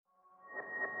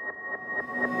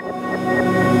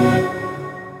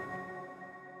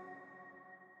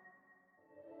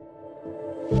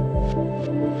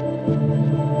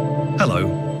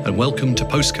and welcome to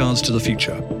Postcards to the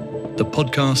Future, the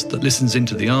podcast that listens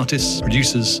into the artists,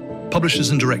 producers, publishers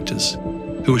and directors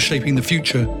who are shaping the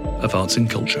future of arts and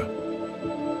culture.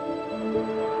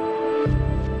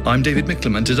 I'm David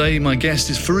Micklem, and today my guest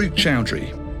is Farrukh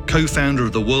Chaudhry, co-founder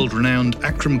of the world-renowned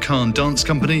Akram Khan Dance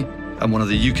Company and one of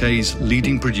the UK's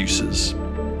leading producers.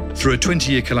 Through a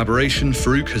 20-year collaboration,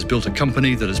 Farrukh has built a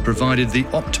company that has provided the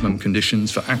optimum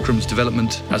conditions for Akram's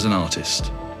development as an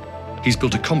artist. He's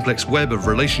built a complex web of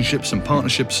relationships and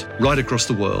partnerships right across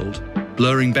the world,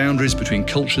 blurring boundaries between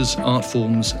cultures, art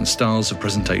forms and styles of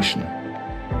presentation.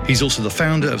 He's also the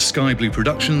founder of Sky Blue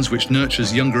Productions, which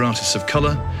nurtures younger artists of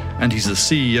colour, and he's the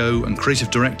CEO and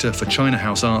creative director for China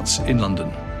House Arts in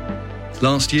London.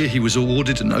 Last year, he was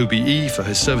awarded an OBE for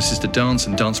his services to dance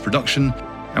and dance production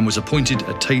and was appointed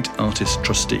a Tate Artist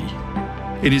Trustee.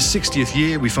 In his 60th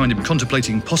year, we find him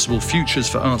contemplating possible futures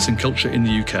for arts and culture in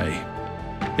the UK.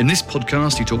 In this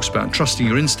podcast, he talks about trusting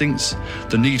your instincts,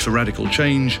 the need for radical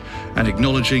change, and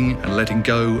acknowledging and letting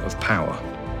go of power.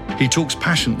 He talks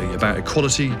passionately about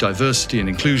equality, diversity and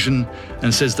inclusion,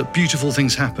 and says that beautiful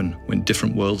things happen when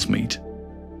different worlds meet.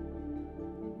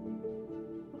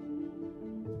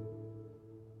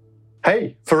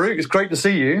 Hey, Farrukh, it's great to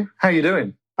see you. How are you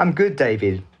doing? I'm good,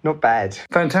 David. Not bad.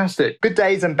 Fantastic. Good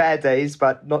days and bad days,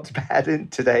 but not too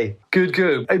bad today. Good.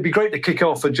 It'd be great to kick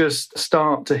off and just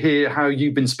start to hear how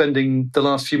you've been spending the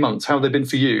last few months. How have they been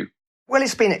for you? Well,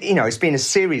 it's been a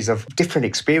series of different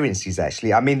experiences,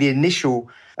 actually. I mean, the initial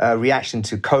reaction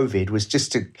to COVID was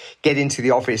just to get into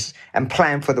the office and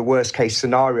plan for the worst case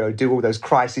scenario, do all those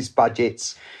crisis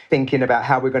budgets, thinking about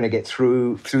how we're going to get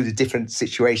through the different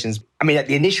situations. I mean,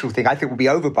 the initial thing, I think, will be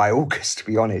over by August, to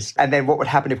be honest. And then what would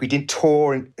happen if we didn't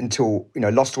tour until,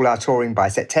 lost all our touring by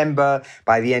September,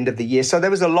 by the end of the year. So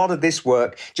there was a lot of this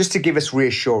work just to give us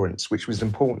reassurance, which was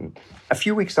important. A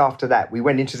few weeks after that, we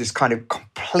went into this kind of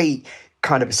complete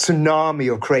kind of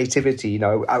tsunami of creativity.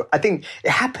 I think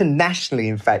it happened nationally.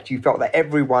 In fact, you felt that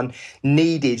everyone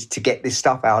needed to get this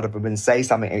stuff out of them and say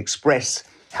something and express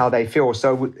how they feel.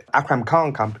 So with Akram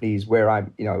Khan Companies, where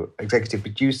I'm, executive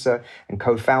producer and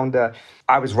co-founder,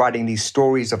 I was writing these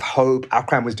stories of hope.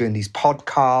 Akram was doing these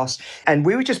podcasts, and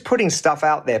we were just putting stuff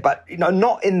out there, but,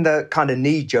 not in the kind of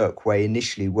knee-jerk way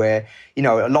initially where,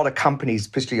 a lot of companies,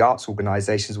 especially arts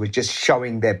organizations, were just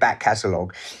showing their back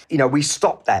catalogue. We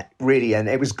stopped that really, and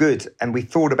it was good. And we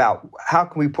thought about how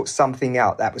can we put something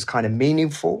out that was kind of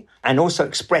meaningful and also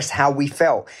express how we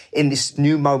felt in this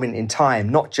new moment in time,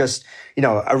 not just,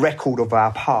 a record of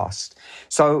our past.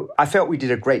 So I felt we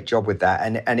did a great job with that.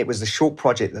 And it was a short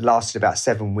project that lasted about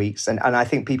 7 weeks. And I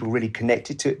think people really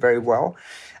connected to it very well.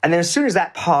 And then as soon as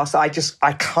that passed, I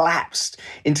collapsed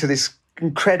into this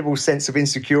incredible sense of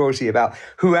insecurity about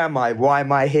who am I? Why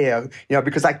am I here?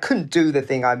 Because I couldn't do the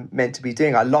thing I'm meant to be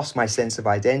doing. I lost my sense of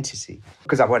identity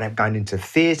because I wasn't going into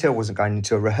theatre, wasn't going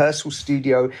into a rehearsal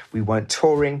studio. We weren't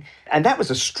touring. And that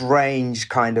was a strange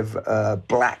kind of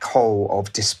black hole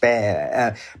of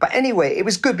despair. But anyway, it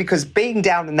was good because being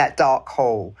down in that dark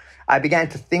hole, I began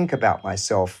to think about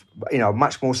myself,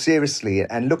 much more seriously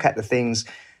and look at the things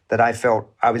that I felt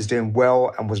I was doing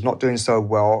well and was not doing so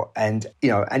well, and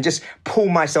just pull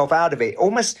myself out of it,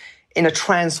 almost in a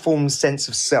transformed sense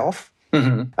of self,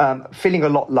 feeling a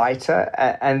lot lighter.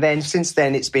 And then since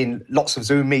then, it's been lots of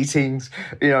Zoom meetings,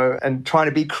 and trying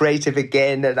to be creative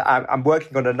again. And I'm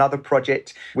working on another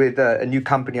project with a new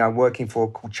company I'm working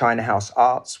for called China House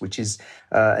Arts, which is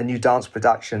a new dance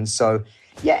production. So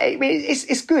yeah,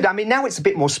 it's good. I mean, now it's a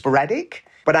bit more sporadic.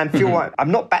 But I feel like I'm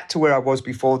not back to where I was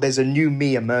before. There's a new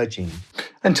me emerging.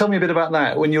 And tell me a bit about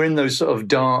that. When you're in those sort of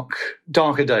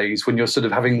darker days, when you're sort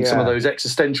of having some of those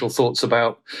existential thoughts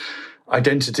about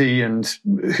identity and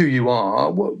who you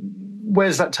are,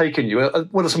 where's that taken you?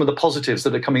 What are some of the positives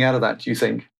that are coming out of that, do you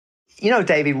think?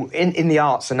 David, in the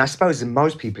arts, and I suppose in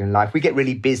most people in life, we get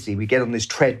really busy. We get on this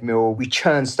treadmill, we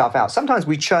churn stuff out. Sometimes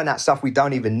we churn out stuff we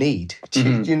don't even need,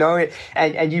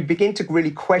 and you begin to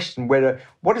really question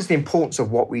what is the importance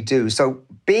of what we do. So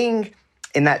being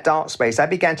in that dark space, I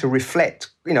began to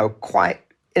reflect, quite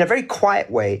in a very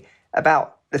quiet way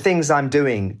about the things I'm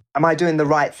doing. Am I doing the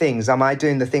right things? Am I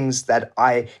doing the things that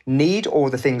I need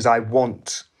or the things I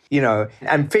want?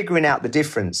 And figuring out the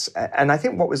difference. And I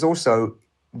think what was also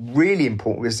really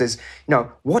important was this,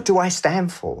 what do I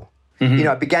stand for?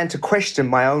 I began to question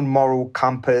my own moral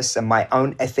compass and my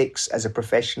own ethics as a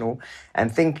professional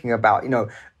and thinking about,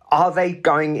 are they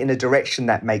going in a direction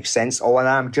that makes sense, or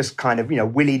am I just kind of,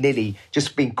 willy-nilly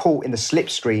just being caught in the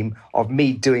slipstream of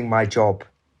me doing my job?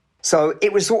 So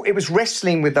it was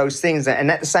wrestling with those things. And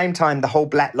at the same time, the whole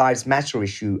Black Lives Matter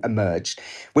issue emerged,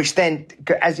 which then,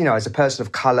 as you know, as a person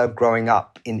of colour growing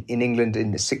up in England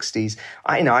in the 60s,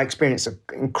 I experienced an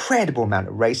incredible amount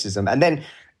of racism. And then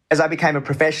as I became a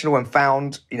professional and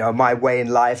found, my way in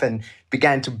life and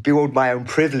began to build my own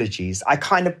privileges, I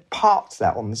kind of parked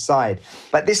that on the side.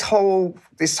 But this whole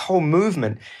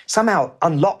movement somehow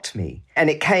unlocked me, and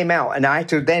it came out, and I had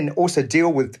to then also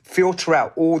filter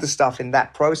out all the stuff in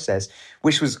that process,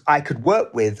 which was I could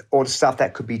work with all the stuff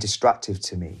that could be destructive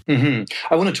to me.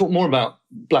 Mm-hmm. I want to talk more about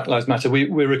Black Lives Matter.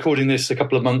 We're recording this a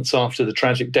couple of months after the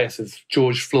tragic death of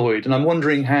George Floyd, and I'm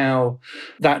wondering how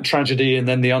that tragedy and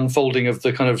then the unfolding of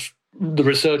the kind of the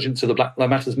resurgence of the Black Lives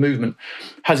Matter movement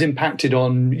has impacted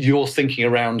on your thinking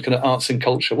around kind of arts and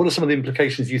culture. What are some of the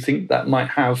implications you think that might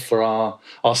have for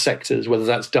our sectors, whether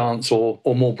that's dance or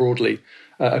more broadly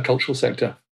a cultural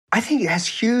sector? I think it has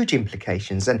huge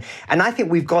implications. And I think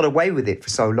we've got away with it for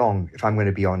so long, if I'm going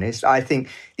to be honest. I think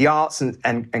the arts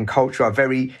and culture are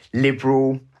very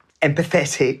liberal,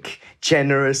 empathetic,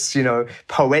 generous,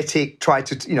 poetic, try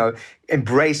to,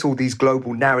 embrace all these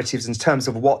global narratives in terms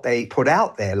of what they put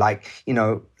out there, like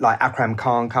Akram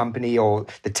Khan Company or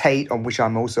the Tate, on which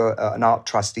I'm also an art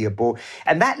trustee aboard.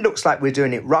 And that looks like we're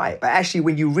doing it right. But actually,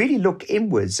 when you really look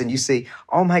inwards and you see,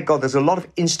 oh my God, there's a lot of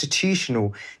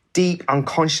institutional, deep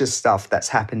unconscious stuff that's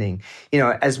happening,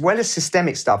 as well as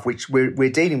systemic stuff, which we're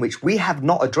dealing, which we have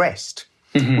not addressed.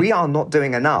 Mm-hmm. We are not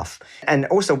doing enough. And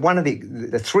also one of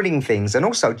the thrilling things and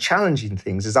also challenging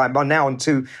things is I'm now on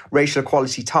 2 racial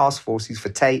equality task forces for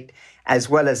Tate as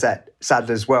well as at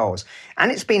Sadler's Wells.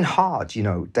 And it's been hard,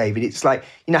 David. It's like,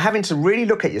 having to really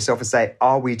look at yourself and say,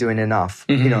 are we doing enough?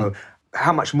 Mm-hmm.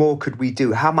 How much more could we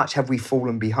do? How much have we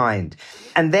fallen behind?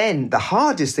 And then the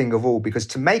hardest thing of all, because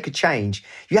to make a change,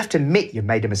 you have to admit you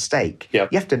made a mistake.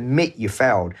 Yep. You have to admit you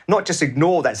failed. Not just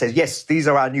ignore that, says, yes, these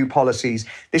are our new policies.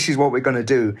 This is what we're going to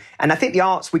do. And I think the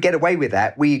arts, we get away with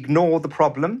that. We ignore the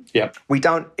problem. Yep. We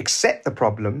don't accept the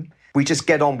problem. We just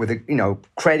get on with it,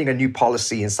 creating a new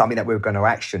policy and something that we're going to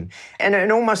action. And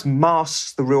it almost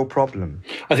masks the real problem.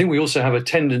 I think we also have a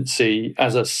tendency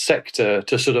as a sector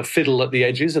to sort of fiddle at the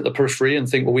edges, at the periphery, and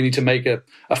think, well, we need to make a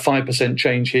 5%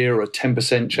 change here or a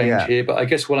 10% change here. But I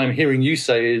guess what I'm hearing you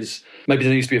say is maybe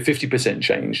there needs to be a 50%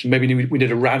 change. Maybe we need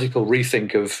a radical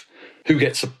rethink of who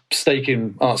gets a stake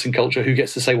in arts and culture, who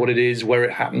gets to say what it is, where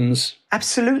it happens.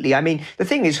 Absolutely. I mean, the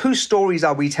thing is, whose stories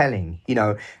are we telling,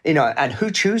 and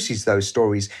who chooses those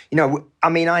stories?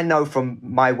 I know from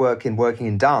my working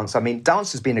in dance,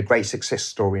 dance has been a great success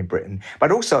story in Britain.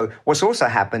 But also, what's also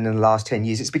happened in the last 10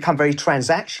 years, it's become very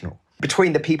transactional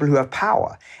between the people who have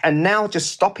power. And now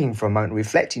just stopping for a moment,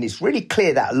 reflecting, it's really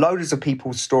clear that loads of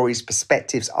people's stories,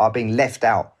 perspectives are being left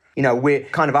out. We're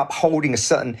kind of upholding a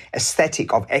certain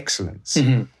aesthetic of excellence.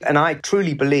 Mm-hmm. And I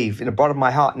truly believe in the bottom of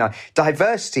my heart now,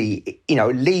 diversity,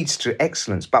 leads to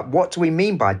excellence. But what do we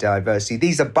mean by diversity?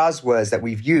 These are buzzwords that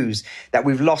we've used that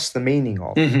we've lost the meaning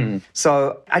of. Mm-hmm.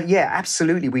 So,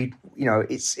 absolutely.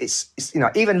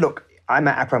 Even look, I'm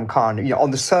at Akram Khan,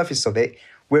 on the surface of it,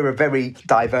 we're a very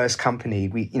diverse company.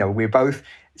 We're both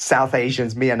South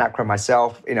Asians, me and Akram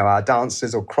myself, our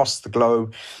dancers across the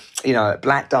globe,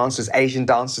 Black dancers, Asian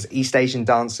dancers, East Asian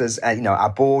dancers, and, our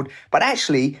board. But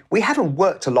actually, we haven't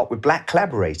worked a lot with Black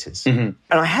collaborators. Mm-hmm. And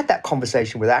I had that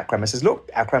conversation with Akram. I says,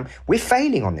 look, Akram, we're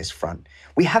failing on this front.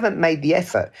 We haven't made the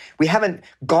effort. We haven't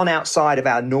gone outside of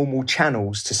our normal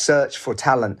channels to search for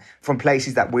talent from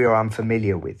places that we are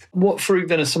unfamiliar with. What, Farouk,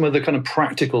 then are some of the kind of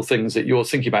practical things that you're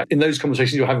thinking about in those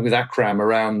conversations you're having with Akram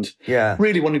around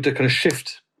really wanting to kind of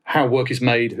shift how work is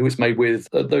made, who it's made with,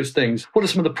 those things? What are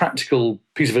some of the practical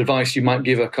pieces of advice you might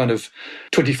give a kind of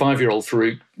 25-year-old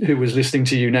Farouk who was listening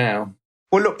to you now?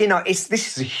 Well, look, this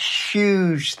is a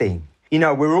huge thing.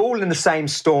 We're all in the same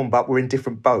storm, but we're in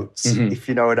different boats, if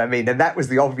you know what I mean. And that was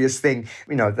the obvious thing,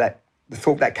 that the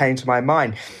thought that came to my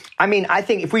mind. I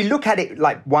think if we look at it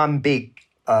like one big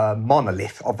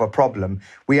monolith of a problem,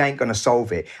 we ain't going to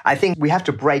solve it. I think we have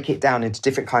to break it down into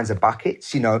different kinds of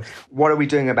buckets. What are we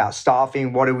doing about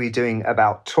staffing? What are we doing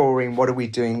about touring? What are we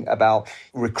doing about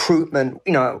recruitment?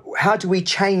 How do we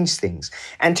change things?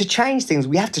 And to change things,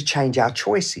 we have to change our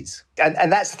choices.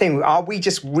 And that's the thing. Are we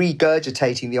just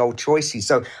regurgitating the old choices?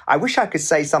 So I wish I could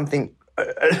say something a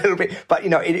little bit, but,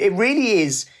 it really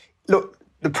is, look,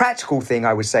 the practical thing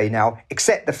I would say now,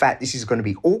 accept the fact this is going to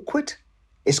be awkward.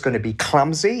 It's going to be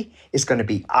clumsy, it's going to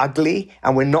be ugly,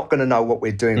 and we're not going to know what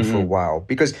we're doing for a while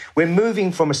because we're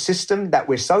moving from a system that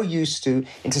we're so used to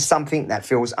into something that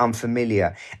feels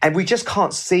unfamiliar. And we just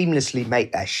can't seamlessly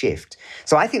make that shift.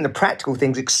 So I think the practical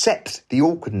things, accept the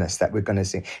awkwardness that we're going to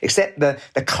see, accept the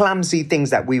clumsy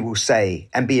things that we will say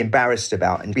and be embarrassed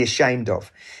about and be ashamed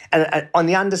of. And on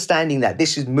the understanding that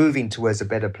this is moving towards a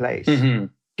better place.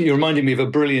 You're reminding me of a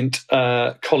brilliant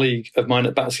colleague of mine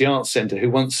at Battersea Arts Centre who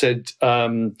once said,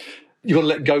 you've got to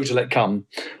let go to let come.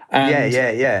 And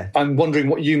yeah. I'm wondering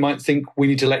what you might think we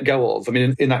need to let go of. I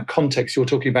mean, in that context, you're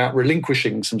talking about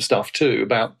relinquishing some stuff too,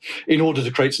 about in order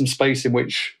to create some space in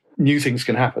which new things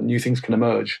can happen, new things can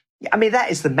emerge. I mean, that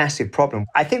is the massive problem.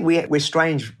 I think we're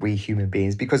strange, we human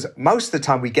beings, because most of the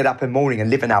time we get up in the morning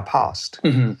and live in our past.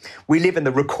 We live in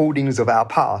the recordings of our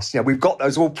past. We've got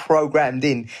those all programmed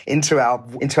into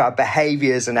our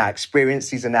behaviours and our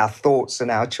experiences and our thoughts and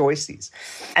our choices.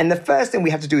 And the first thing we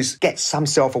have to do is get some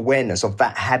self-awareness of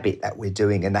that habit that we're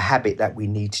doing and the habit that we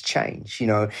need to change,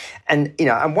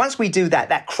 And once we do that,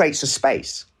 that creates a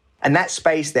space. And that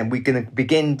space, then, we're going to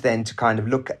begin then to kind of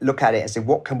look at it and say,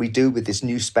 what can we do with this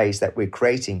new space that we're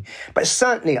creating? But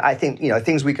certainly, I think,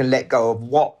 things we can let go of.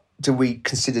 What do we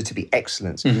consider to be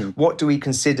excellence? What do we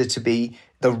consider to be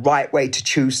the right way to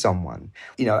choose someone?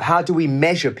 How do we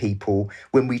measure people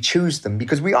when we choose them?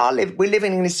 Because we're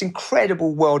living in this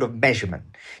incredible world of measurement.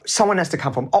 Someone has to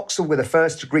come from Oxford with a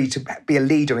first degree to be a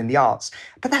leader in the arts.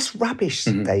 But that's rubbish,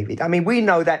 David. I mean, we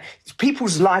know that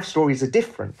people's life stories are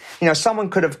different. Someone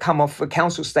could have come off a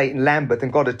council estate in Lambeth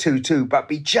and got a 2-2, but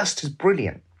be just as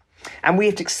brilliant. And we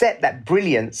have to accept that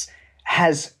brilliance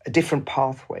has a different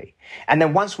pathway. And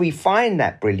then once we find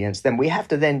that brilliance, then we have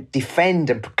to then defend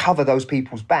and cover those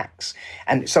people's backs.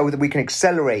 And so that we can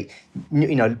accelerate,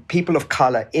 people of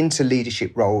colour into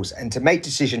leadership roles and to make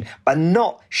decisions, but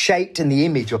not shaped in the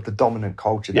image of the dominant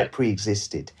culture that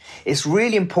pre-existed. It's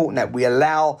really important that we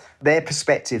allow their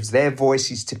perspectives, their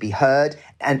voices to be heard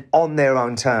and on their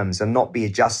own terms and not be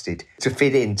adjusted to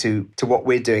fit into what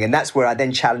we're doing. And that's where I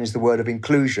then challenge the word of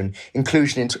inclusion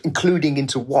including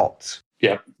into what?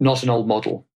 Yeah, not an old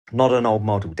model. Not an old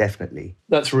model, definitely.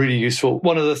 That's really useful.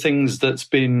 One of the things that's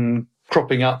been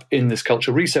cropping up in this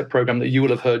Culture Reset programme that you will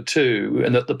have heard too,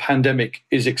 and that the pandemic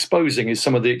is exposing, is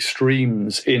some of the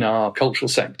extremes in our cultural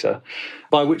sector,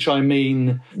 by which I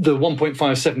mean the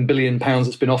 £1.57 billion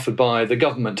that's been offered by the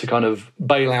government to kind of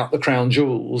bail out the crown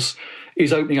jewels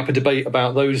is opening up a debate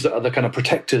about those that are the kind of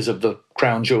protectors of the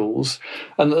crown jewels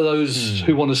and those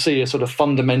who want to see a sort of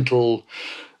fundamental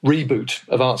reboot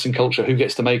of arts and culture, who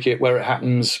gets to make it, where it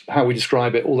happens, how we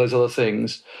describe it, all those other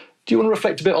things. Do you want to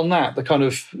reflect a bit on that, the kind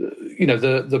of,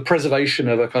 the preservation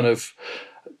of a kind of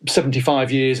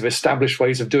 75 years of established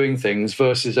ways of doing things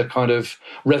versus a kind of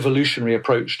revolutionary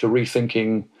approach to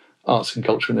rethinking arts and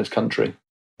culture in this country?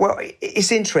 Well,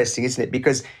 it's interesting, isn't it?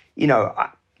 Because,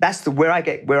 that's where I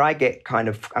get kind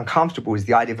of uncomfortable is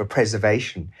the idea of a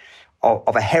preservation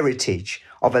of a heritage,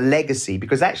 of a legacy,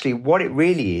 because actually what it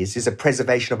really is a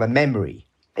preservation of a memory.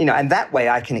 And that way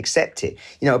I can accept it,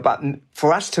 but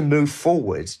for us to move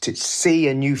forward, to see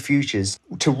a new futures,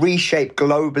 to reshape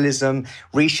globalism,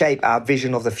 reshape our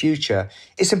vision of the future,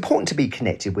 it's important to be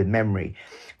connected with memory.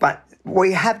 But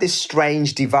we have this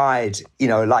strange divide,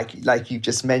 like you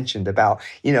just mentioned about,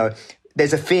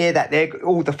 there's a fear that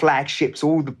all the flagships,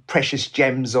 all the precious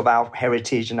gems of our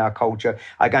heritage and our culture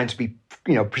are going to be,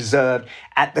 preserved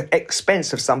at the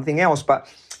expense of something else. But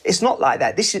it's not like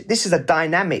that. This is a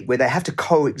dynamic where they have to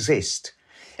coexist.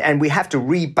 And we have to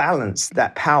rebalance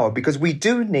that power because we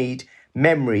do need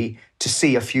memory to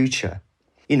see a future.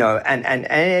 And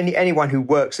anyone who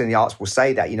works in the arts will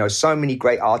say that, so many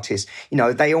great artists,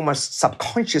 they almost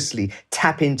subconsciously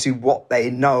tap into what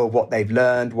they know, what they've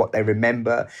learned, what they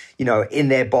remember, in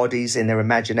their bodies, in their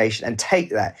imagination, and take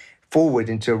that forward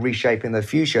into reshaping the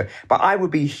future. But I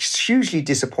would be hugely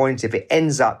disappointed if it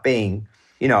ends up being,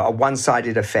 a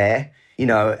one-sided affair,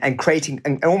 and creating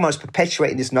and almost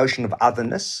perpetuating this notion of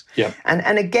otherness. Yeah.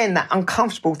 And again, that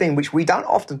uncomfortable thing, which we don't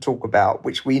often talk about,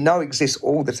 which we know exists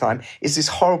all the time, is this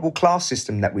horrible class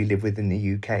system that we live with in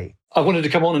the UK. I wanted to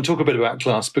come on and talk a bit about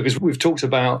class because we've talked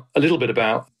a little bit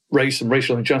about race and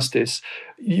racial injustice.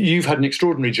 You've had an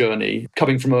extraordinary journey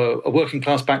coming from a working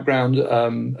class background,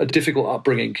 a difficult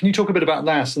upbringing. Can you talk a bit about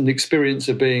that and the experience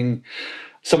of being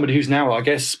somebody who's now, I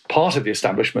guess, part of the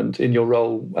establishment in your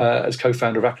role as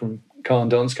co-founder of Akram Khan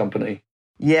Dance Company?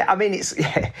 Yeah, I mean,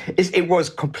 it was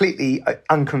completely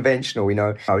unconventional,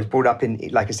 I was brought up in,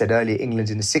 like I said earlier, England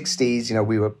in the 60s.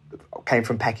 We came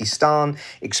from Pakistan,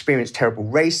 experienced terrible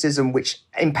racism, which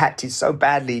impacted so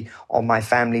badly on my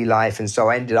family life. And so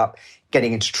I ended up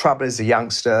getting into trouble as a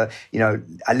youngster.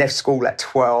 I left school at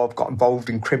 12, got involved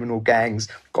in criminal gangs,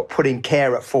 got put in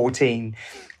care at 14.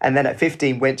 And then at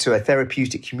 15, went to a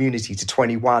therapeutic community to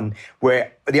 21,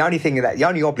 where the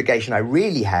only obligation I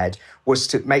really had was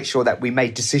to make sure that we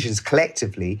made decisions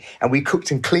collectively and we cooked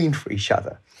and cleaned for each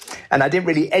other. And I didn't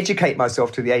really educate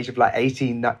myself to the age of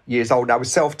 18 years old. I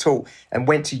was self-taught and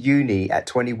went to uni at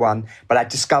 21, but I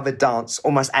discovered dance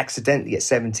almost accidentally at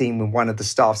 17 when one of the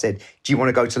staff said, "Do you want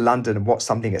to go to London and watch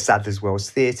something at Sadler's Wells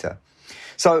Theatre?"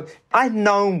 So I've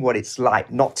known what it's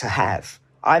like not to have.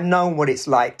 I've known what it's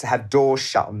like to have doors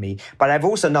shut on me, but I've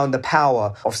also known the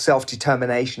power of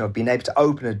self-determination, of being able to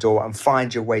open a door and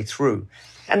find your way through.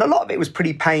 And a lot of it was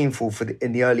pretty painful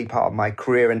in the early part of my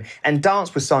career. And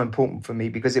dance was so important for me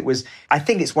because I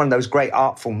think it's one of those great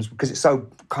art forms because it's so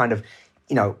kind of,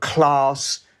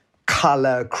 class,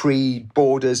 colour, creed,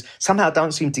 borders, somehow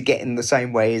don't seem to get in the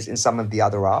same way as in some of the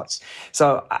other arts.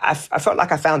 So I felt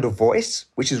like I found a voice,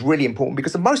 which is really important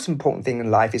because the most important thing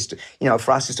in life is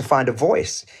for us is to find a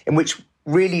voice in which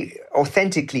really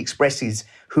authentically expresses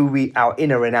our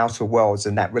inner and outer worlds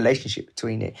and that relationship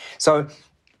between it. So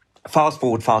fast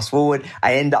forward,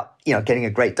 I end up, getting a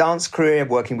great dance career,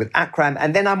 working with Akram.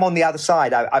 And then I'm on the other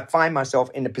side. I find myself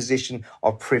in a position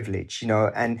of privilege,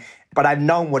 but I've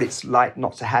known what it's like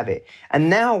not to have it.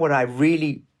 And now what I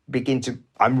really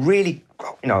I'm really,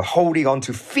 holding on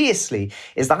to fiercely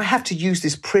is that I have to use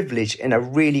this privilege in a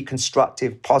really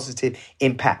constructive, positive,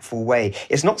 impactful way.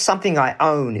 It's not something I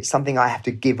own. It's something I have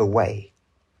to give away.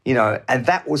 And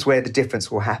that was where the difference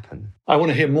will happen. I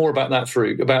want to hear more about that,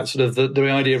 Farouk, about sort of the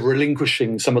idea of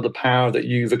relinquishing some of the power that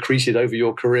you've accreted over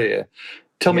your career.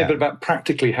 Tell me a bit about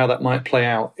practically how that might play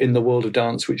out in the world of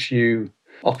dance which you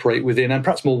operate within and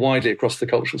perhaps more widely across the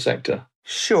cultural sector.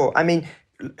 Sure.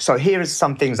 So here are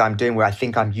some things I'm doing where I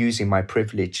think I'm using my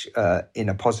privilege in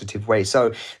a positive way.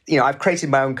 So, I've created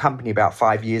my own company about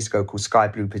 5 years ago called Sky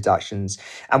Blue Productions.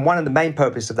 And one of the main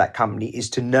purposes of that company is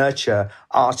to nurture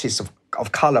artists of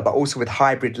colour, but also with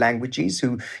hybrid languages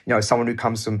who, someone who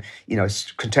comes from,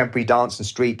 contemporary dance and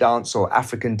street dance or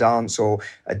African dance or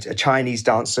a Chinese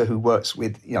dancer who works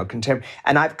with, contemporary.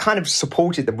 And I've kind of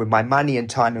supported them with my money and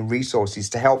time and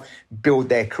resources to help build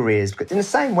their careers. But in the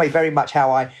same way, very much how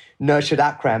I nurtured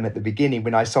Akram at the beginning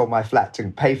when I sold my flat to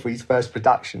pay for his first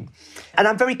production. And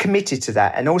I'm very committed to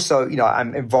that. And also,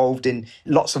 I'm involved in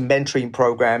lots of mentoring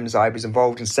programs. I was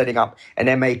involved in setting up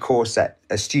an MA course at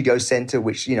a studio centre,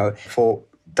 which, for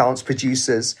dance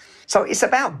producers. So it's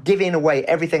about giving away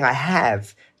everything I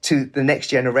have to the next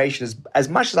generation as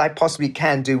much as I possibly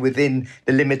can do within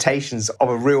the limitations of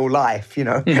a real life,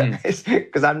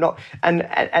 because I'm not, and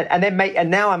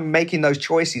now I'm making those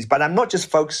choices, but I'm not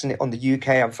just focusing it on the UK.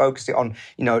 I'm focusing on,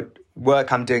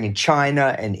 work I'm doing in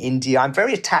China and India. I'm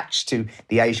very attached to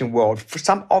the Asian world for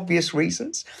some obvious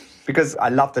reasons, because I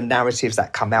love the narratives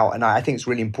that come out, and I think it's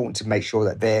really important to make sure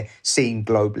that they're seen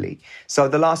globally. So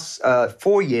the last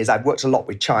 4 years, I've worked a lot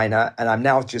with China, and I'm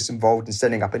now just involved in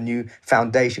setting up a new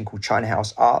foundation called China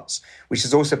House Arts, which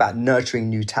is also about nurturing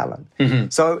new talent. Mm-hmm.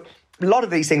 So a lot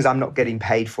of these things I'm not getting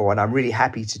paid for, and I'm really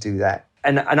happy to do that.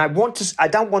 And I don't want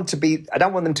them to be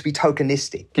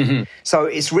tokenistic. Mm-hmm. So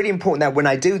it's really important that when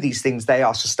I do these things, they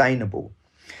are sustainable.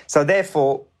 So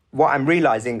therefore, what I'm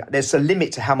realizing, there's a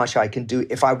limit to how much I can do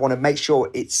if I want to make sure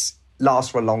it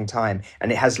lasts for a long time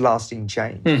and it has lasting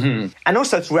change. Mm-hmm. And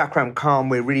also through Akram Khan,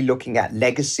 we're really looking at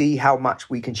legacy, how much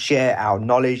we can share our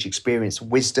knowledge, experience,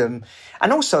 wisdom,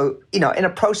 and also, in a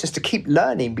process to keep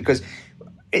learning, because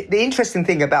the interesting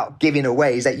thing about giving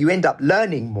away is that you end up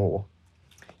learning more.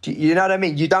 You know what I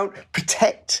mean? You don't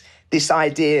protect this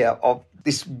idea of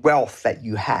this wealth that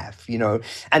you have,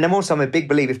 And I'm a big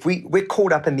believer, if we're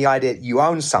caught up in the idea that you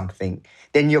own something,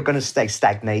 then you're going to stay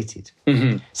stagnated.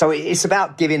 Mm-hmm. So it's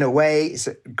about giving away, it's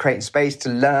creating space to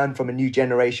learn from a new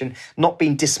generation, not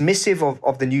being dismissive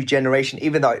of the new generation,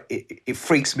 even though it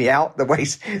freaks me out the way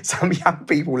some young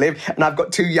people live. And I've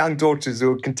got 2 young daughters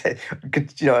who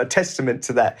are a testament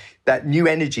to that new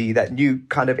energy, that new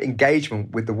kind of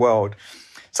engagement with the world.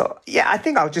 So, I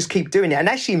think I'll just keep doing it. And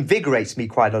it actually invigorates me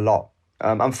quite a lot.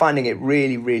 I'm finding it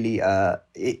really, really,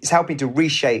 it's helping to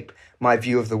reshape my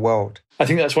view of the world. I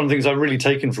think that's one of the things I've really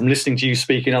taken from listening to you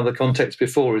speak in other contexts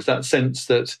before, is that sense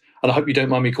that, and I hope you don't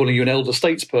mind me calling you an elder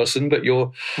statesperson, but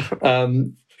you're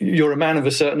a man of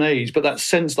a certain age, but that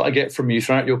sense that I get from you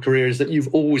throughout your career is that you've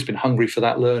always been hungry for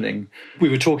that learning. We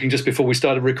were talking just before we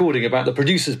started recording about the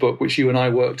producer's book, which you and I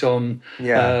worked on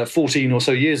 14 or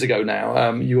so years ago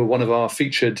now. You were one of our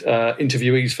featured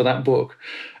interviewees for that book.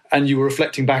 And you were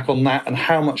reflecting back on that and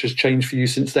how much has changed for you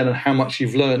since then and how much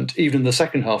you've learned, even in the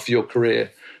second half of your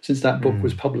career, since that book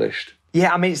was published.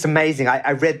 Yeah, it's amazing.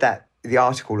 I read that the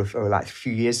article of like a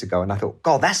few years ago, and I thought,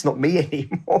 God, that's not me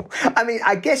anymore. I mean,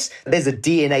 I guess there's a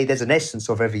DNA, there's an essence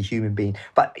of every human being,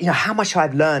 but how much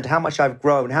I've learned, how much I've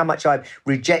grown, how much I've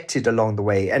rejected along the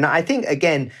way. And I think,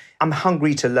 again, I'm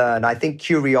hungry to learn. I think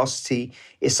curiosity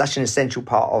is such an essential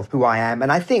part of who I am.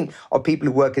 And I think of people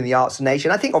who work in the arts and nation.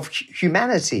 I think of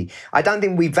humanity. I don't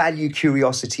think we value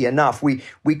curiosity enough. We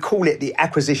call it the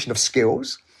acquisition of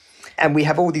skills. And we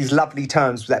have all these lovely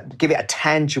terms that give it a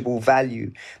tangible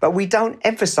value. But we don't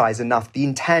emphasize enough the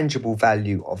intangible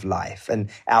value of life and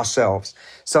ourselves.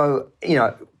 So,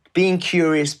 being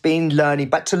curious, being learning,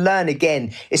 but to learn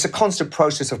again, it's a constant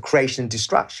process of creation and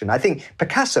destruction. I think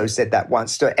Picasso said that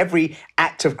once, so every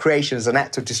act of creation is an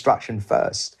act of destruction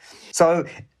first. So,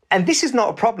 and this is not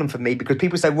a problem for me because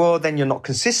people say, well, then you're not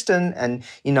consistent and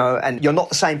you're not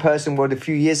the same person you were a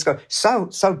few years ago.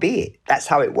 So be it. That's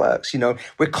how it works.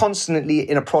 We're constantly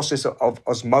in a process of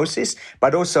osmosis,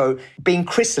 but also being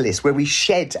chrysalis, where we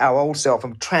shed our old self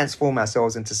and transform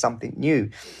ourselves into something new.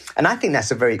 And I think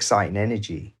that's a very exciting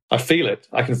energy. I feel it.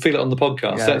 I can feel it on the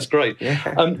podcast. Yeah. That's great.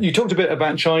 Yeah. You talked a bit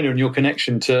about China and your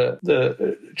connection to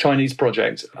the Chinese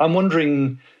project. I'm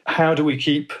wondering, how do we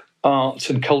keep art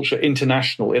and culture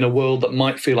international in a world that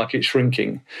might feel like it's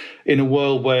shrinking, in a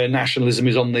world where nationalism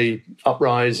is on the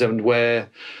uprise and where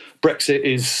Brexit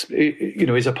is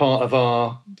a part of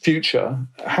our future?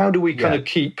 How do we kind of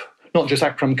keep not just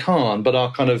Akram Khan, but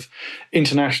our kind of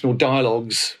international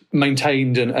dialogues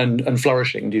maintained and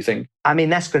flourishing, do you think? I mean,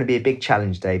 that's going to be a big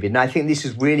challenge, David. And I think this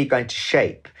is really going to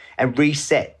shape and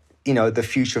reset the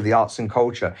future of the arts and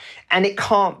culture. And it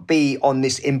can't be on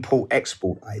this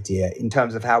import-export idea in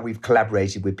terms of how we've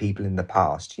collaborated with people in the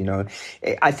past.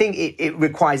 I think it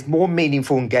requires more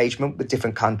meaningful engagement with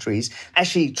different countries,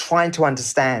 actually trying to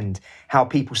understand how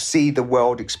people see the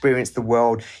world, experience the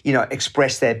world,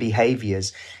 express their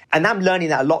behaviors. And I'm learning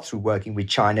that a lot through working with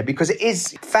China, because it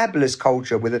is fabulous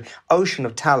culture with an ocean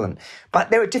of talent. But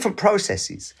there are different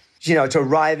processes, to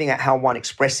arriving at how one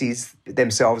expresses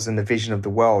themselves and the vision of the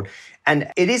world.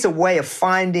 And it is a way of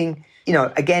finding,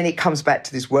 again, it comes back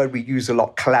to this word we use a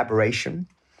lot, collaboration.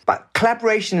 But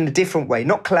collaboration in a different way,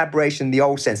 not collaboration in the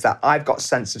old sense that I've got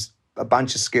a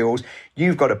bunch of skills,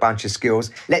 you've got a bunch of skills,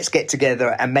 let's get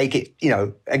together and make it,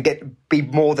 and be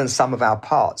more than sum of our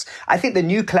parts. I think the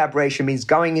new collaboration means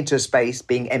going into a space,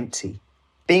 being empty.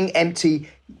 Being empty,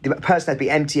 the person has to be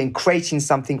empty and creating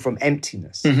something from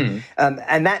emptiness. Mm-hmm.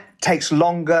 And that takes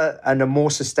longer, and a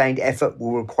more sustained effort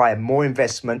will require more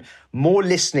investment, more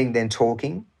listening than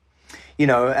talking,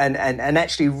 and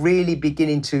actually really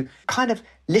beginning to kind of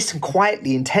listen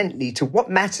quietly, intently to what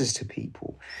matters to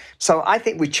people. So I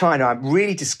think with China, I'm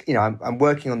really I'm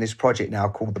working on this project now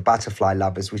called The Butterfly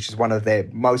Lovers, which is one of their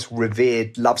most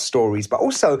revered love stories, but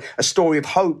also a story of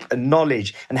hope and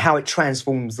knowledge and how it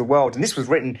transforms the world. And this was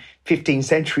written 15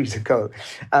 centuries ago.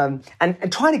 And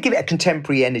trying to give it a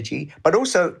contemporary energy, but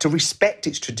also to respect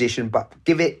its tradition, but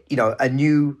give it, a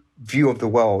new view of the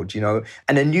world,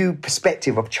 and a new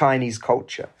perspective of Chinese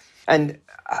culture. And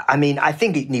I mean, I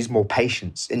think it needs more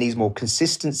patience. It needs more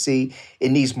consistency.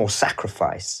 It needs more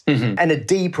sacrifice and a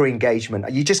deeper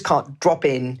engagement. You just can't drop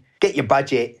in, get your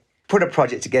budget, put a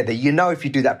project together. If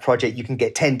you do that project, you can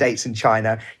get 10 dates in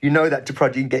China. That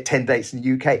project, you can get 10 dates in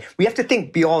the UK. We have to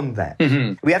think beyond that.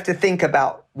 Mm-hmm. We have to think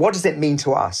about what does it mean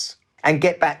to us and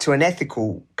get back to an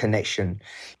ethical connection.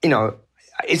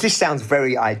 This sounds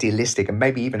very idealistic and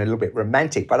maybe even a little bit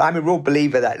romantic, but I'm a real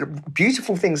believer that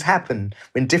beautiful things happen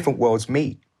when different worlds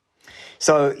meet.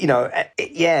 So,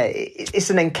 it's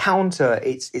an encounter.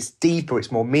 It's deeper.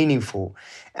 It's more meaningful,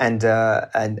 and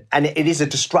it is a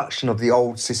destruction of the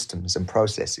old systems and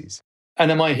processes.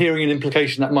 And am I hearing an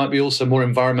implication that might be also more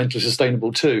environmentally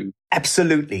sustainable too?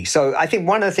 Absolutely. So I think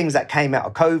one of the things that came out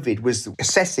of COVID was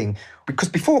assessing, because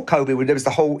before COVID, there was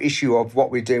the whole issue of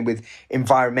what we're doing with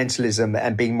environmentalism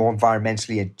and being more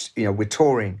environmentally,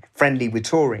 friendly with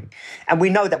touring. And we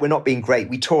know that we're not being great.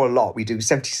 We tour a lot. We do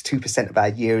 72% of our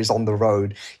year is on the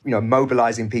road,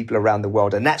 mobilizing people around the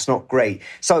world. And that's not great.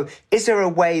 So is there a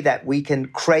way that we can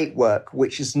create work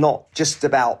which is not just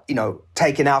about,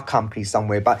 taking our company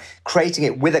somewhere, but creating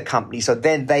it with a company so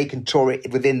then they can tour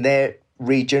it within their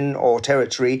region or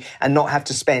territory and not have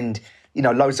to spend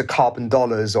loads of carbon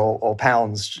dollars or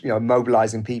pounds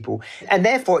mobilizing people. And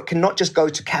therefore it cannot just go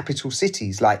to capital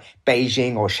cities like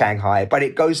Beijing or Shanghai, but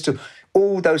it goes to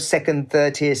all those second,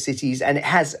 third tier cities, and it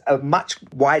has a much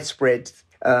widespread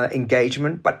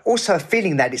engagement, but also a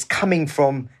feeling that it's coming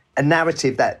from a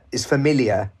narrative that is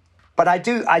familiar. But I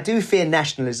do fear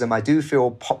nationalism, I do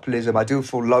feel populism, I do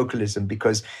feel localism,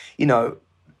 because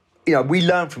we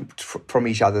learn from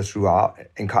each other through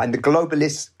art, and the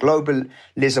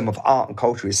globalism of art and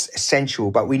culture is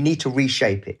essential, but we need to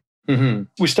reshape it. Mm-hmm.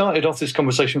 We started off this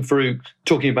conversation, Farouk,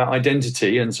 talking about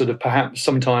identity and sort of perhaps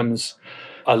sometimes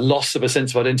a loss of a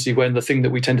sense of identity when the thing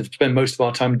that we tend to spend most of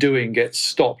our time doing gets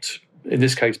stopped, in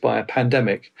this case by a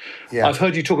pandemic. Yeah. I've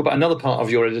heard you talk about another part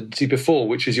of your identity before,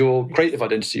 which is your creative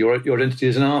identity, your identity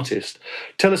as an artist.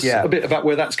 Tell us a bit about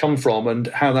where that's come from and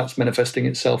how that's manifesting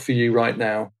itself for you right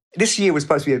now. This year was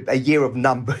supposed to be a year of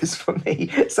numbers for me.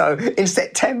 So in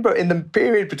September, in the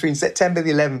period between September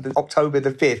the 11th and October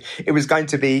the 5th, it was going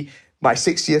to be my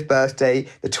 60th birthday,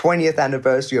 the 20th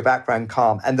anniversary of Akram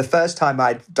Khan, and the first time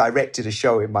I'd directed a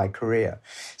show in my career,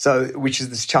 which is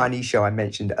this Chinese show I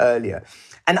mentioned earlier.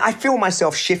 And I feel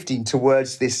myself shifting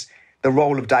towards the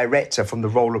role of director from the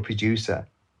role of producer.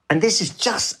 And this is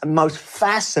just a most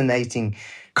fascinating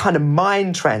kind of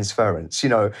mind transference,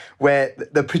 where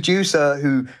the producer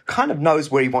who kind of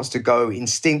knows where he wants to go,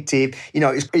 instinctive,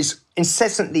 is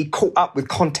incessantly caught up with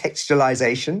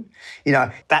contextualization.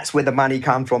 That's where the money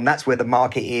comes from. That's where the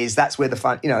market is. That's where the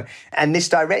fun, and this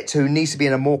director who needs to be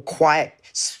in a more quiet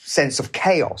sense of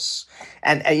chaos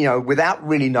and without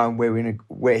really knowing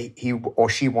where he or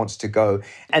she wants to go,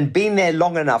 and being there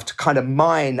long enough to kind of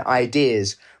mine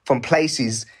ideas from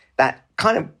places that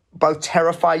kind of both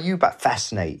terrify you but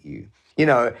fascinate you,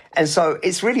 And so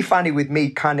it's really funny with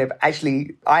me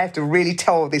I have to really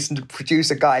tell this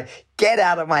producer guy, get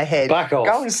out of my head. Back off.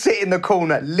 Go and sit in the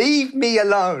corner. Leave me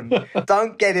alone.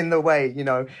 Don't get in the way,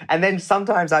 And then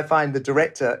sometimes I find the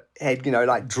director head,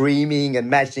 like dreaming and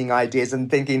imagining ideas and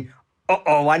thinking,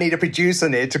 I need a producer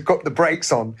in here to put the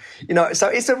brakes on. So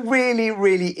it's a really,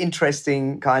 really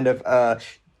interesting kind of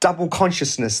double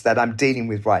consciousness that I'm dealing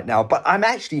with right now, but I'm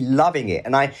actually loving it.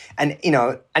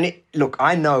 Look,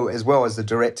 I know as well as the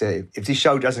director, if this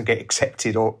show doesn't get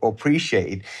accepted or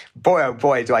appreciated, boy, oh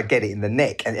boy, do I get it in the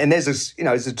neck. And there's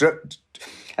there's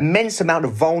immense amount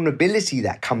of vulnerability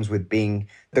that comes with being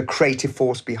the creative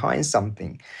force behind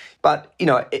something. But,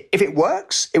 if it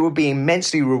works, it will be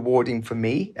immensely rewarding for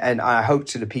me, and I hope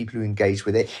to the people who engage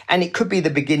with it. And it could be the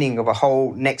beginning of a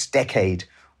whole next decade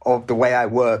of the way I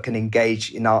work and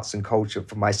engage in arts and culture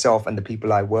for myself and the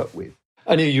people I work with.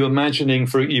 And are you imagining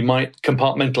you might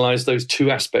compartmentalise those two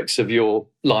aspects of your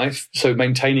life, so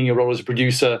maintaining your role as a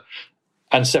producer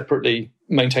and separately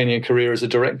maintaining a career as a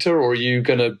director, or are you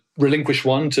going to relinquish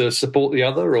one to support the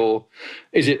other, or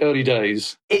is it early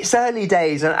days? It's early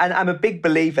days, and I'm a big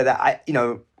believer that,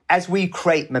 as we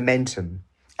create momentum,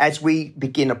 as we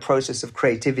begin a process of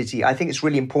creativity, I think it's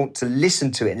really important to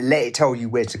listen to it and let it tell you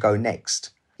where to go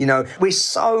next. We're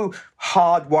so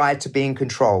hardwired to be in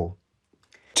control,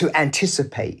 to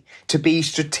anticipate, to be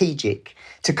strategic,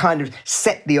 to kind of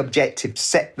set the objective,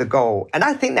 set the goal. And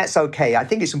I think that's okay. I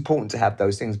think it's important to have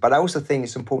those things, but I also think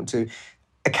it's important to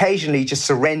occasionally just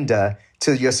surrender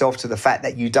to yourself to the fact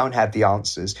that you don't have the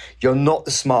answers. You're not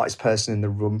the smartest person in the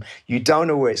room. You don't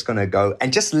know where it's going to go,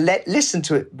 and just listen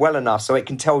to it well enough so it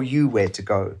can tell you where to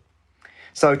go.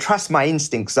 So trust my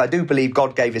instincts. I do believe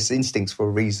God gave us instincts for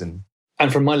a reason.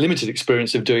 And from my limited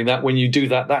experience of doing that, when you do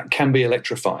that, that can be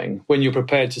electrifying. When you're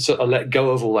prepared to sort of let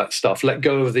go of all that stuff, let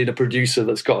go of the producer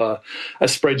that's got a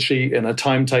spreadsheet and a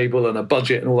timetable and a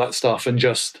budget and all that stuff, and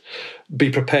just be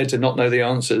prepared to not know the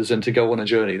answers and to go on a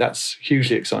journey. That's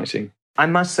hugely exciting. I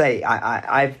must say,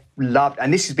 I've loved,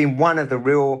 and this has been one of the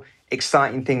real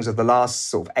exciting things of the last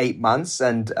sort of 8 months,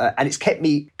 and it's kept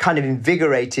me kind of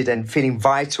invigorated and feeling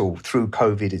vital through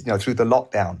COVID, through the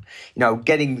lockdown,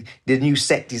 getting the new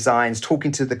set designs,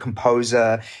 talking to the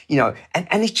composer,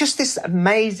 and it's just this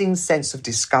amazing sense of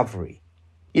discovery,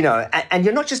 and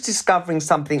you're not just discovering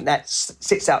something that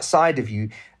sits outside of you,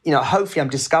 hopefully I'm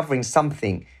discovering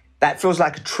something that feels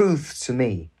like a truth to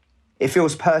me. It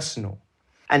feels personal.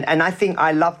 And I think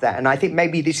I love that. And I think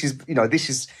maybe this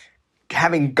is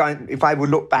having gone, if I would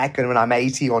look back and when I'm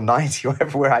 80 or 90 or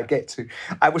where I get to,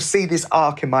 I will see this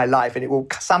arc in my life and it will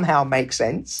somehow make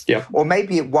sense. Yeah. Or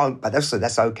maybe it won't, but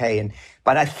that's okay.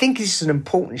 But I think it's an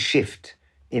important shift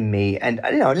in me. And,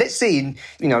 let's see,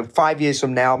 5 years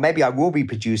from now, maybe I will be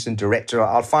producer and director.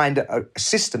 I'll find a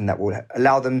system that will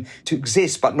allow them to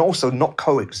exist, but also not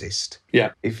coexist.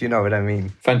 Yeah. If you know what I mean.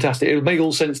 Fantastic. It'll make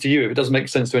all sense to you if it doesn't make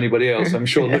sense to anybody else, I'm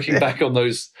sure, looking back on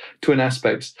those twin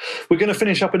aspects. We're going to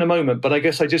finish up in a moment, but I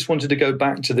guess I just wanted to go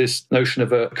back to this notion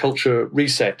of a culture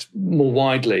reset more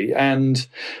widely. And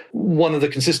one of the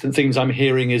consistent things I'm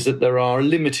hearing is that there are a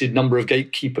limited number of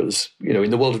gatekeepers, in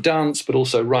the world of dance, but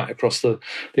also right across the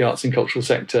arts and cultural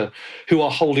sector, who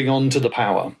are holding on to the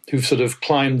power, who've sort of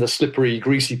climbed the slippery,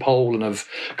 greasy pole and have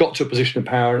got to a position of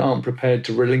power and aren't prepared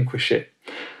to relinquish it.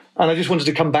 And I just wanted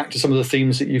to come back to some of the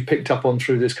themes that you've picked up on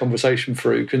through this conversation,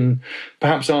 Farouk, and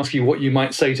perhaps ask you what you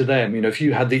might say to them. You know, if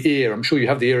you had the ear, I'm sure you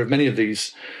have the ear of many of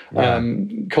these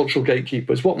cultural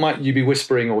gatekeepers, what might you be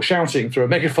whispering or shouting through a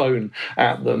megaphone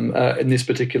at them in this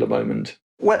particular moment?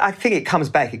 Well, I think it comes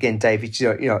back again, David,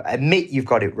 admit you've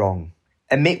got it wrong.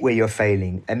 Admit where you're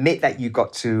failing. Admit that you've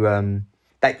got to,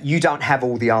 that you don't have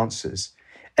all the answers.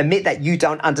 Admit that you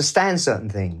don't understand certain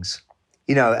things.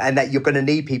 And that you're going to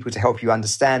need people to help you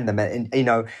understand them. And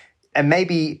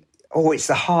maybe, it's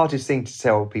the hardest thing to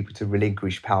tell people to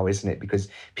relinquish power, isn't it? Because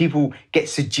people get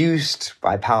seduced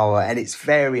by power and it's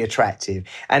very attractive.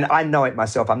 And I know it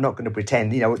myself. I'm not going to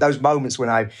pretend, those moments when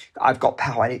I've got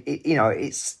power, and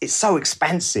it's so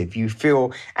expansive. You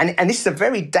feel, and this is a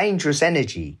very dangerous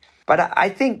energy. But I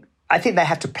think they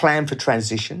have to plan for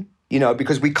transition.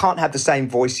 Because we can't have the same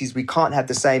voices, we can't have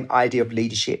the same idea of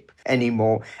leadership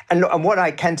anymore. And what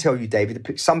I can tell you,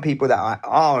 David, some people that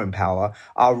are in power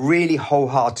are really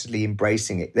wholeheartedly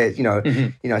embracing it.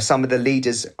 Some of the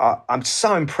leaders I'm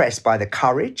so impressed by the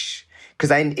courage, because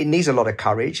it needs a lot of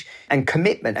courage and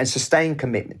commitment and sustained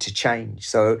commitment to change.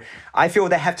 So I feel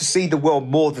they have to see the world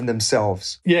more than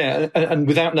themselves. Yeah, and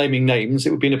without naming names,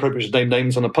 it would be inappropriate to name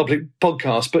names on a public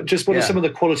podcast, but just what are some of the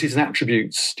qualities and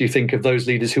attributes, do you think, of those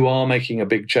leaders who are making a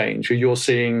big change, who you're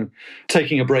seeing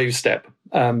taking a brave step,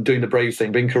 doing the brave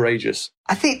thing, being courageous?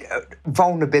 I think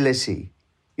vulnerability.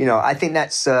 I think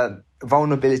that's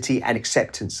vulnerability and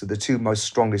acceptance are the two most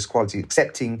strongest qualities.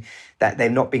 Accepting that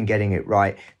they've not been getting it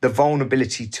right, the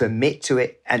vulnerability to admit to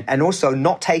it, and also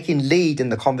not taking lead in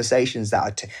the conversations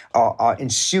that are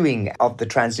ensuing of the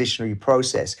transitionary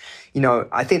process.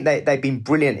 I think they've been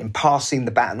brilliant in passing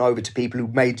the baton over to people who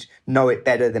may know it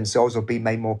better themselves or be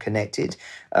made more connected,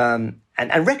 and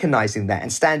recognizing that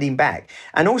and standing back,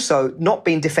 and also not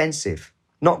being defensive.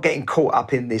 Not getting caught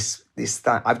up in this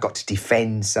I've got to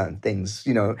defend certain things,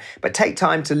 but take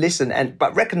time to listen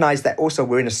but recognize that also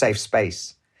we're in a safe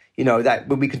space, that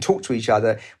when we can talk to each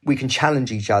other, we can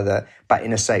challenge each other, but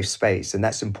in a safe space. And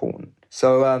that's important.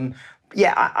 So,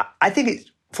 I think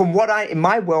it's in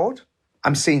my world,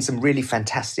 I'm seeing some really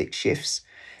fantastic shifts,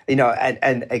 and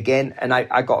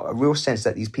I got a real sense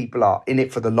that these people are in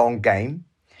it for the long game.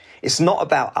 It's not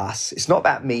about us. It's not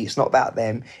about me. It's not about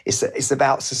them. It's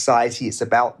about society. It's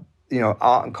about,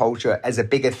 art and culture as a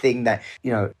bigger thing that,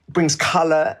 brings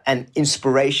color and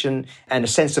inspiration and a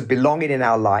sense of belonging in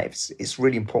our lives. It's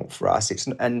really important for us.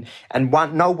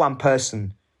 No one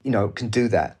person, can do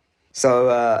that.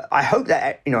 So I hope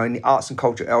that, in the arts and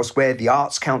culture elsewhere, the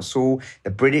Arts Council,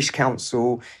 the British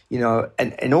Council,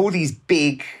 and all these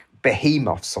big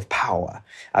behemoths of power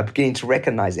are beginning to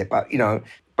recognize it.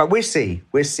 But we'll see.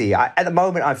 At the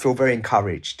moment, I feel very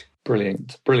encouraged.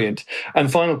 Brilliant.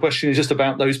 And final question is just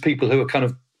about those people who are kind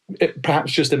of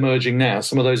perhaps just emerging now,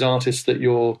 some of those artists that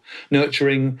you're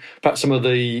nurturing, perhaps some of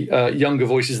the younger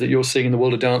voices that you're seeing in the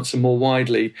world of dance and more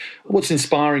widely. What's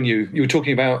inspiring you? You were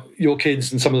talking about your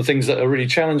kids and some of the things that are really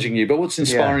challenging you, but what's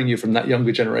inspiring you from that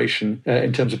younger generation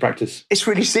in terms of practice? It's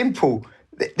really simple.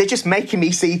 They're just making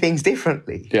me see things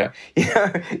differently. Yeah.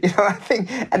 I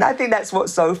think that's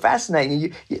what's so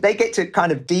fascinating. They get to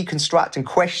kind of deconstruct and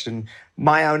question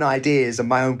my own ideas and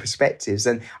my own perspectives.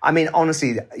 And I mean,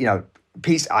 honestly,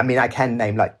 I can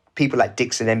name like people like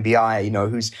Dixon MBI,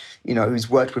 who's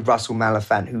worked with Russell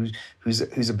Malafant, who's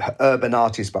an urban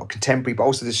artist, but contemporary, but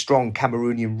also the strong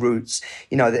Cameroonian roots.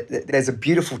 There's a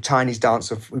beautiful Chinese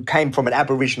dancer who came from an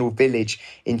Aboriginal village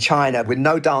in China with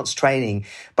no dance training,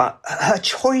 but her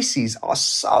choices are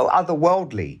so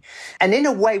otherworldly. And in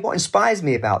a way, what inspires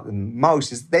me about them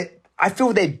most is that I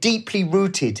feel they're deeply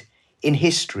rooted in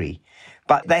history,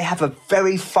 but they have a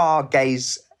very far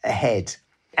gaze ahead.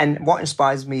 And what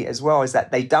inspires me as well is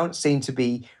that they don't seem to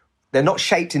be, they're not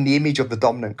shaped in the image of the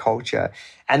dominant culture.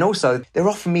 And also, they're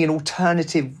offering me an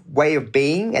alternative way of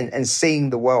being and seeing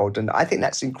the world. And I think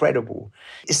that's incredible.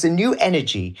 It's a new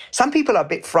energy. Some people are a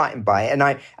bit frightened by it.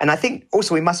 And I think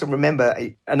also we must remember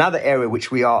another area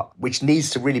which needs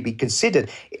to really be considered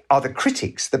are the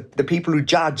critics, the people who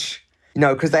judge,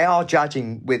 because they are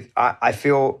judging with, I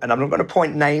feel, and I'm not going to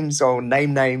point names or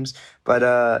name names,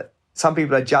 but some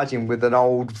people are judging with an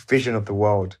old vision of the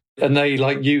world. And they,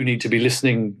 like you, need to be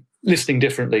listening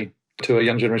differently to a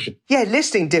young generation. Yeah,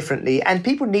 listening differently. And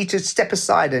people need to step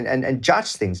aside and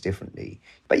judge things differently.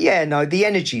 But the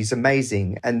energy is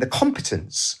amazing. And the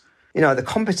competence, the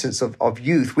competence of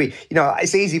youth.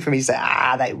 It's easy for me to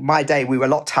say, my day, we were a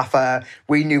lot tougher.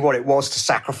 We knew what it was to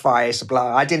sacrifice,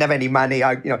 blah. I didn't have any money,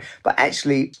 But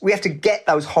actually, we have to get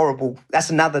those that's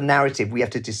another narrative we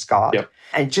have to discard. Yep.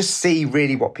 And just see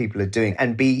really what people are doing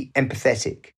and be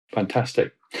empathetic.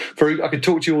 Fantastic. Farouk, I could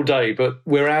talk to you all day, but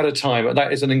we're out of time.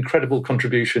 That is an incredible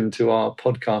contribution to our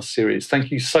podcast series.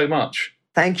 Thank you so much.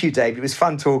 Thank you, Dave. It was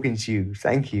fun talking to you.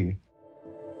 Thank you.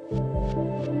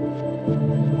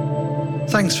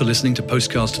 Thanks for listening to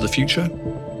Postcards to the Future.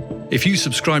 If you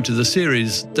subscribe to the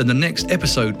series, then the next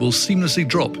episode will seamlessly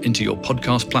drop into your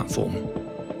podcast platform.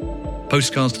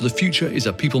 Postcards to the Future is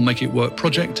a People Make It Work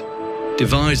project,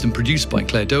 devised and produced by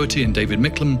Claire Doherty and David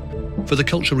Micklem for the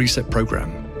Culture Reset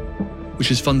programme,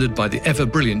 which is funded by the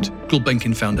ever-brilliant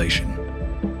Gulbenkian Foundation.